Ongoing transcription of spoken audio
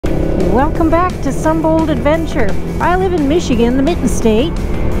Welcome back to Some Bold Adventure. I live in Michigan, the Mitten state,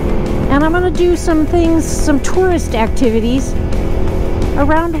 and I'm going to do some things, some tourist activities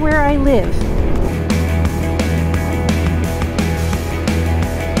around where I live.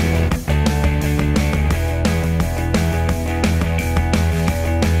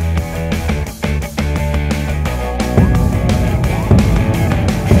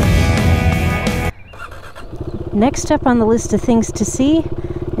 Next up on the list of things to see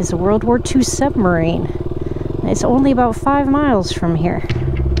is a World War II submarine. It's only about 5 miles from here.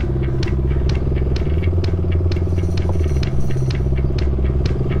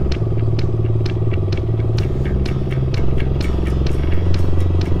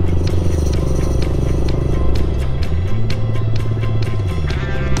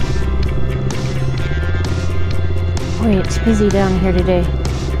 Boy, it's busy down here today.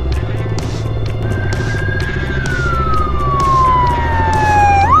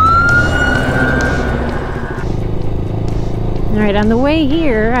 Alright, on the way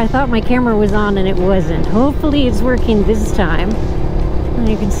here, I thought my camera was on and it wasn't. Hopefully it's working this time. And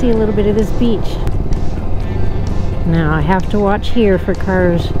you can see a little bit of this beach. Now I have to watch here for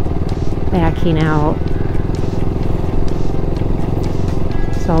cars backing out.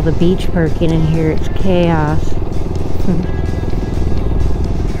 It's all the beach parking in here. It's chaos.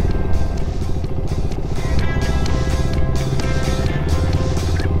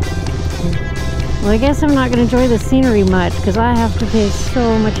 Well, I guess I'm not going to enjoy the scenery much because I have to pay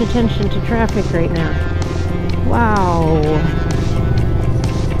so much attention to traffic right now. Wow.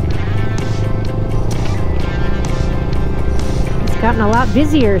 It's gotten a lot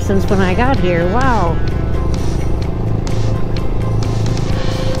busier since when I got here. Wow.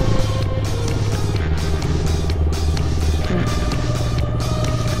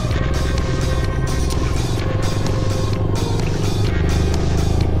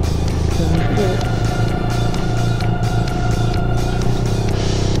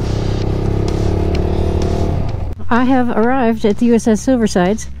 I have arrived at the USS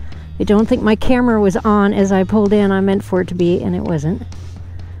Silversides. I don't think my camera was on as I pulled in. I meant for it to be, and it wasn't.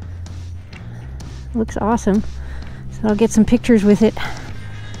 Looks awesome. So I'll get some pictures with it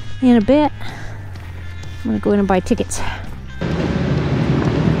in a bit. I'm gonna go in and buy tickets.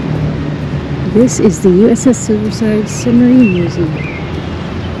 This is the USS Silversides Submarine Museum.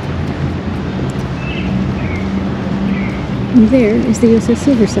 And there is the USS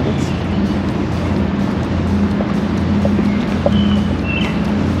Silversides.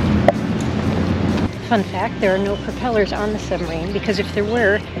 Fun fact, there are no propellers on the submarine because if there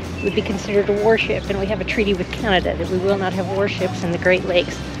were, it would be considered a warship, and we have a treaty with Canada that we will not have warships in the Great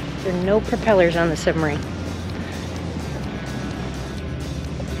Lakes. There are no propellers on the submarine.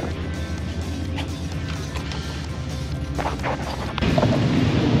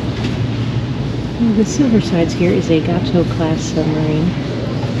 Well, the Silversides here is a Gato class submarine.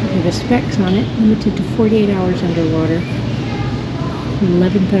 The specs on it, limited to 48 hours underwater,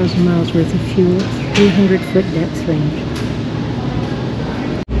 11,000 miles worth of fuel, 300-foot depth range.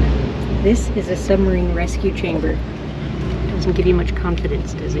 This is a submarine rescue chamber. Doesn't give you much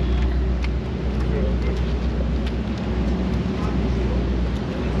confidence, does it?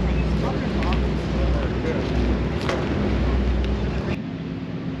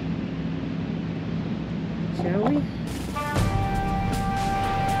 Shall we?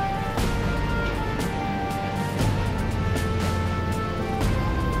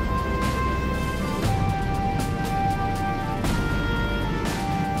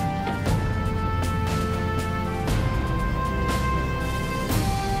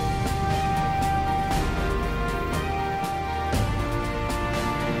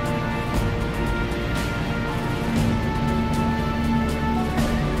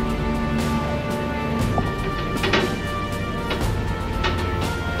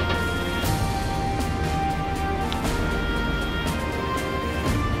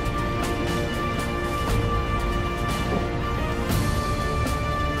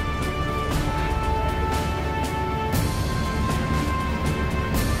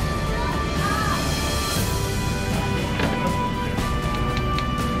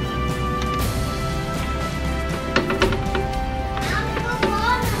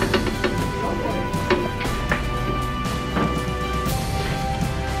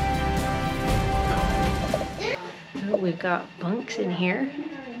 We've got bunks in here,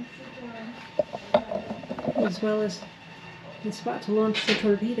 as well as the spot to launch the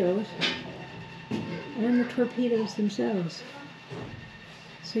torpedoes, and the torpedoes themselves.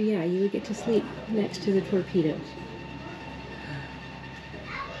 So yeah, you would get to sleep next to the torpedoes.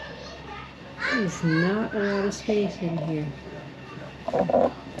 There's not a lot of space in here.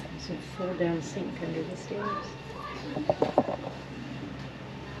 So a fold-down sink under the stairs.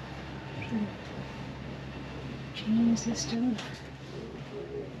 Chain system.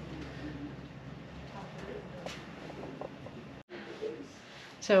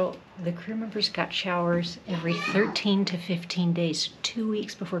 So the crew members got showers every 13 to 15 days, 2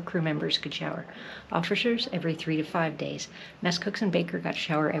 weeks before crew members could shower. Officers every 3 to 5 days. Mess cooks and baker got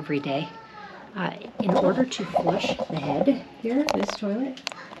shower every day. In order to flush the head here, this toilet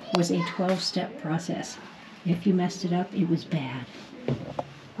was a 12-step process. If you messed it up, it was bad.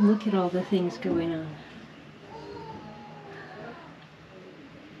 Look at all the things going on.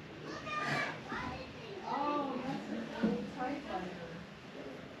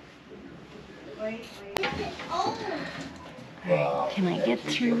 Alright, can I get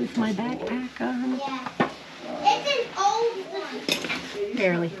through with my backpack on? Yeah. It's an old one.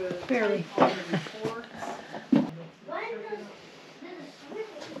 Barely, barely.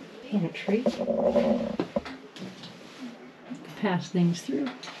 Pantry. Pass things through.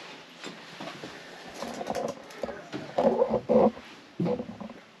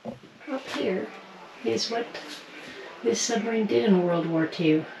 Up here is what this submarine did in World War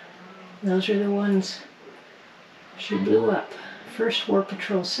II. Those are the ones she blew up. First War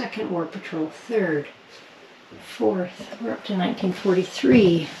Patrol, Second War Patrol, Third, Fourth, we're up to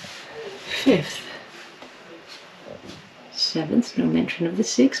 1943, Fifth, Seventh, no mention of the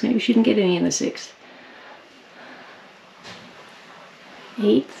Sixth, maybe she didn't get any in the Sixth.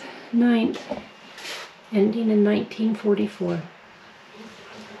 Eighth, Ninth, ending in 1944.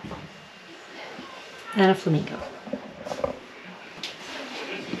 And a flamingo.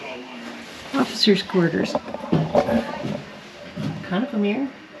 Officers' quarters. Kind of a mirror.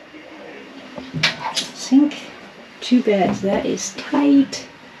 Sink, 2 beds. That is tight.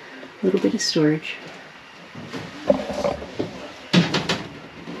 A little bit of storage.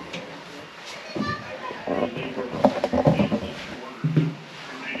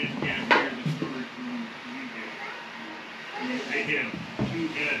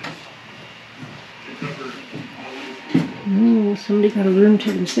 Somebody got a room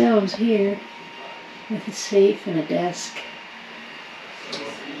to themselves here with a safe and a desk.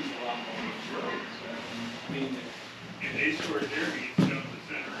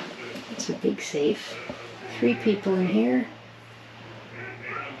 It's a big safe. 3 people in here.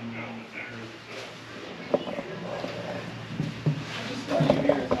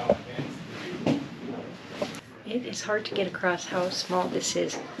 It is hard to get across how small this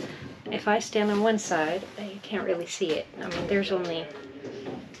is. If I stand on one side, you can't really see it. I mean, there's only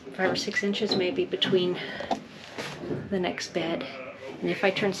 5 or 6 inches maybe between the next bed. And if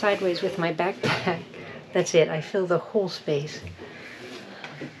I turn sideways with my backpack, that's it. I fill the whole space.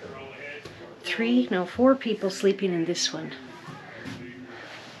 4 people sleeping in this one.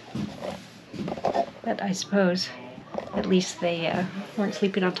 But I suppose at least they weren't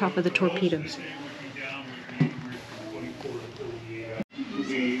sleeping on top of the torpedoes.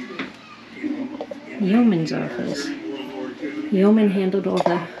 Yeoman's office. Yeoman handled all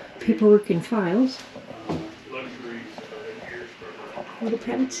the paperwork and files. Little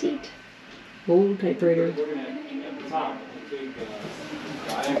private seat. Old typewriter.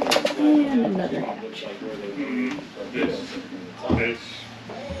 And another hatch. That's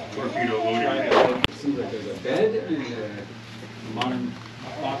torpedo loading. Seems like there's a bed and a modern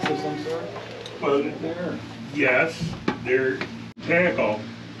box of some sort. Well, yes, they're tackle,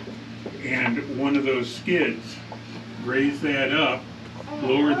 and one of those skids raised that up,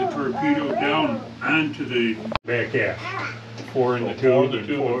 lowered the torpedo down onto the back half. 4 in the tube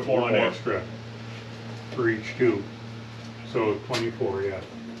and 1 extra for each tube. So 24, yeah.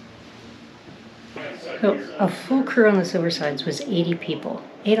 So a full crew on the Silversides was 80 people.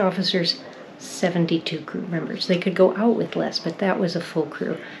 8 officers, 72 crew members. They could go out with less, but that was a full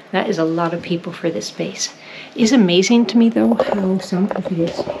crew. That is a lot of people for this space. It's amazing to me, though, how soundproof it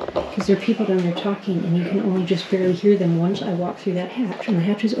is. Because there are people down there talking, and you can only just barely hear them once I walk through that hatch. And the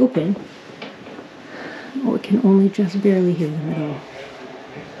hatch is open. Oh, it can only just barely hear them at all.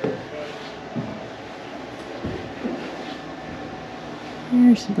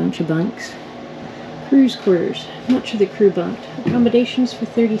 There's a bunch of bunks. Crew's quarters. Much of the crew bunked. Accommodations for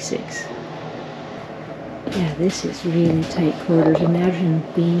 36. Yeah, this is really tight quarters. Imagine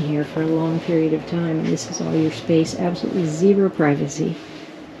being here for a long period of time and this is all your space. Absolutely zero privacy.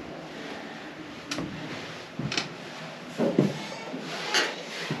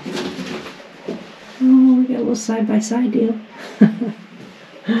 Oh, we got a little side-by-side deal.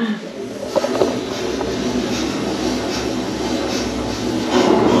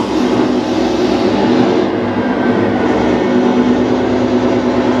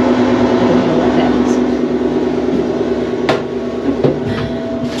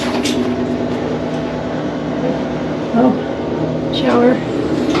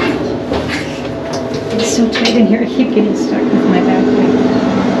 getting stuck with my back leg.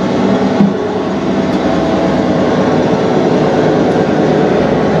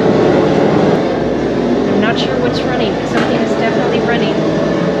 I'm not sure what's running, but something is definitely running.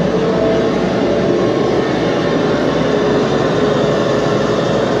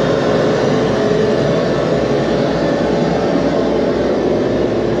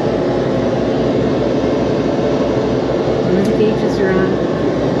 One of the gauges are on.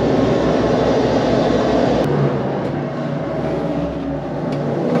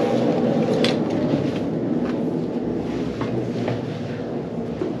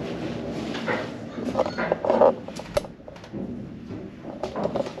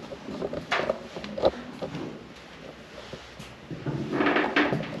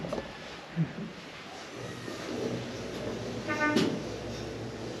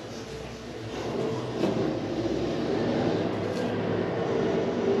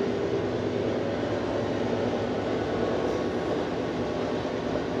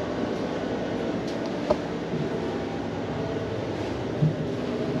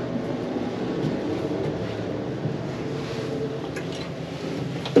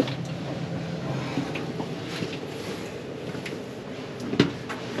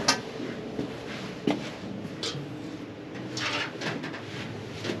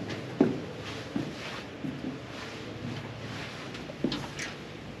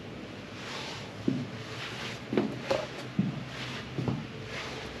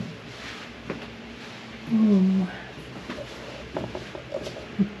 Oh.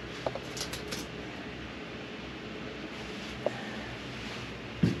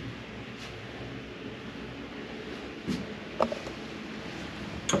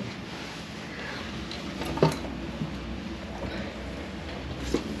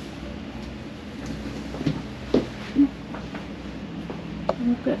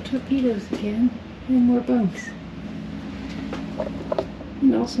 We've got torpedoes again and more bunks.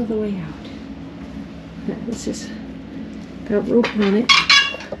 And also the way out. This has got rope on it.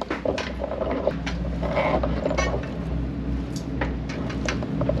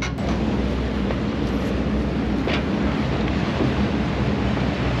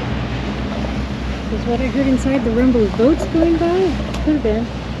 Is what I heard inside the rumble of boats going by? Could have been.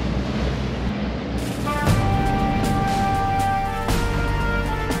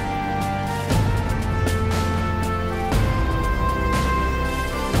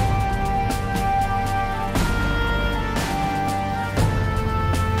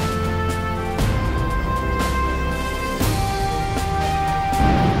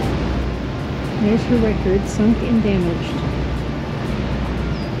 There's her record, sunk and damaged.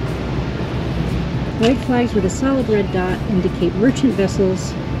 White flags with a solid red dot indicate merchant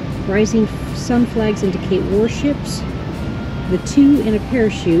vessels. Rising sun flags indicate warships. The 2 in a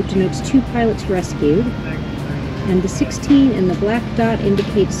parachute denotes 2 pilots rescued. And the 16 and the black dot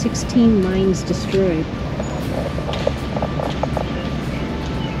indicates 16 mines destroyed.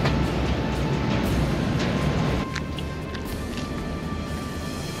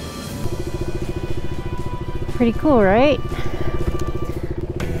 Pretty cool, right?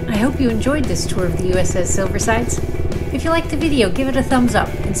 I hope you enjoyed this tour of the USS Silversides. If you liked the video, give it a thumbs up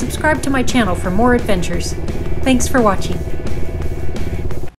and subscribe to my channel for more adventures. Thanks for watching.